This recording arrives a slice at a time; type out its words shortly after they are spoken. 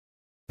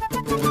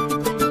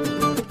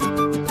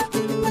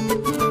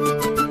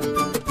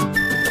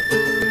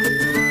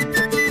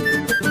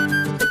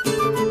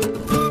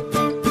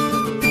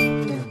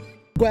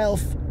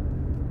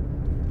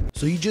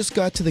So you just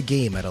got to the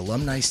game at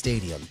Alumni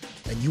Stadium,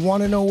 and you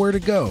want to know where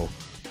to go,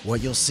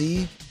 what you'll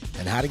see,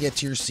 and how to get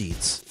to your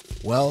seats.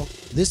 Well,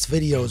 this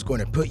video is going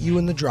to put you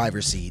in the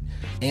driver's seat,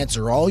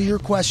 answer all your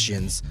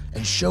questions,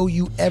 and show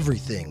you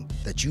everything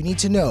that you need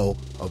to know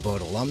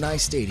about Alumni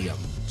Stadium.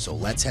 So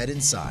let's head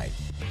inside.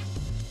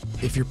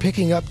 If you're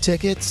picking up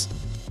tickets,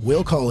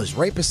 Will Call is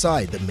right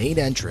beside the main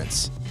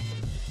entrance.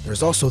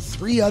 There's also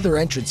 3 other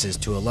entrances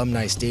to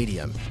Alumni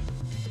Stadium,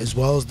 as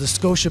well as the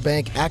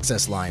Scotiabank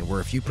access line, where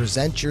if you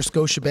present your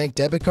Scotiabank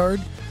debit card,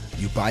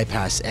 you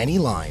bypass any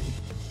line.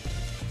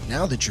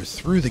 Now that you're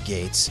through the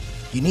gates,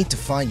 you need to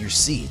find your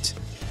seat.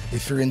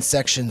 If you're in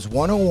sections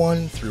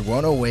 101 through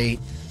 108,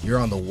 you're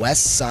on the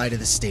west side of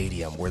the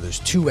stadium where there's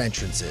 2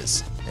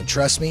 entrances. And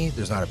trust me,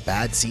 there's not a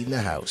bad seat in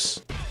the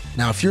house.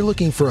 Now, if you're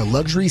looking for a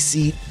luxury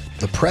seat,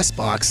 the press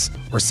box,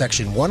 or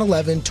section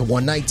 111 to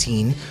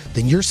 119,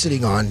 then you're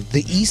sitting on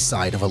the east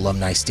side of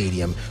Alumni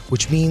Stadium,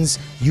 which means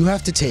you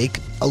have to take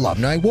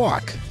Alumni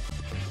Walk.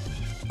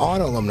 On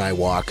Alumni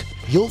Walk,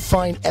 you'll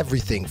find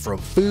everything from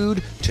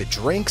food to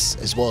drinks,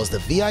 as well as the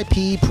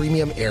VIP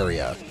premium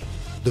area.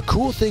 The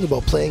cool thing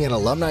about playing at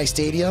Alumni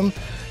Stadium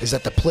is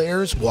that the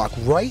players walk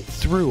right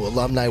through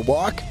Alumni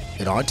Walk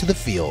and onto the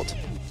field.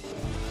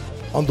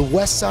 On the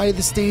west side of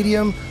the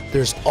stadium,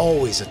 there's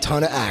always a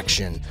ton of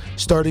action,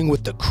 starting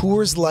with the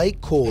Coors Light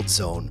Cold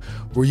Zone,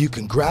 where you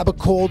can grab a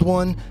cold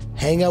one,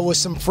 hang out with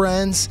some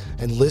friends,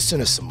 and listen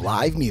to some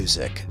live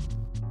music.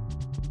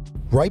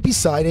 Right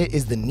beside it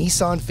is the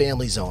Nissan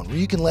Family Zone, where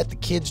you can let the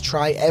kids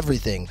try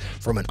everything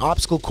from an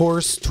obstacle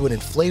course to an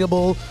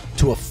inflatable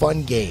to a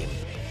fun game.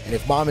 And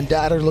if mom and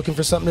dad are looking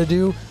for something to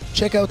do,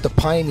 check out the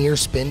Pioneer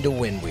Spin to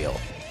Win Wheel.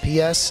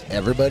 P.S.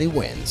 Everybody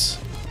wins.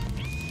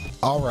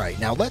 Alright,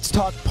 now let's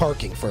talk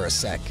parking for a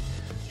sec.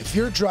 If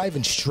you're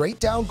driving straight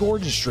down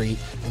Gordon Street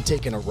and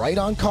taking a right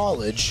on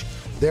College,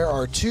 there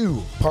are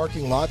 2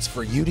 parking lots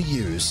for you to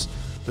use.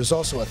 There's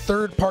also a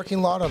 3rd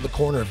parking lot on the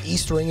corner of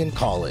East Ring and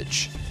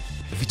College.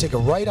 If you take a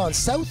right on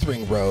South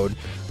Ring Road,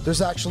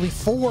 there's actually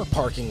 4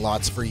 parking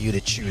lots for you to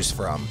choose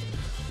from.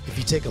 If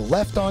you take a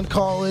left on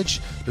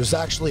College, there's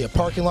actually a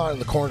parking lot on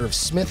the corner of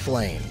Smith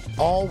Lane,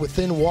 all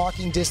within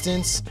walking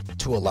distance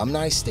to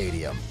Alumni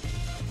Stadium.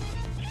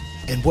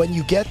 And when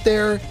you get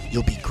there,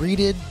 you'll be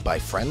greeted by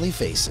friendly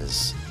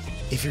faces.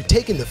 If you're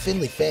taking the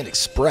Findlay Fan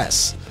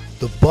Express,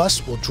 the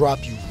bus will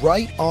drop you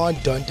right on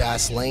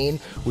Dundas Lane,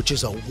 which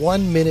is a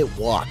 1-minute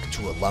walk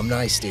to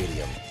Alumni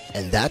Stadium.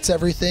 And that's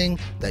everything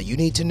that you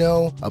need to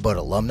know about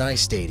Alumni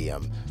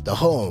Stadium, the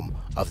home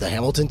of the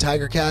Hamilton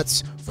Tiger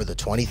Cats for the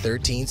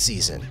 2013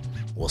 season.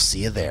 We'll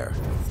see you there.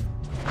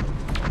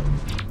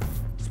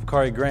 It's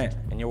Bakari Grant,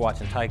 and you're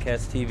watching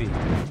Ticats TV.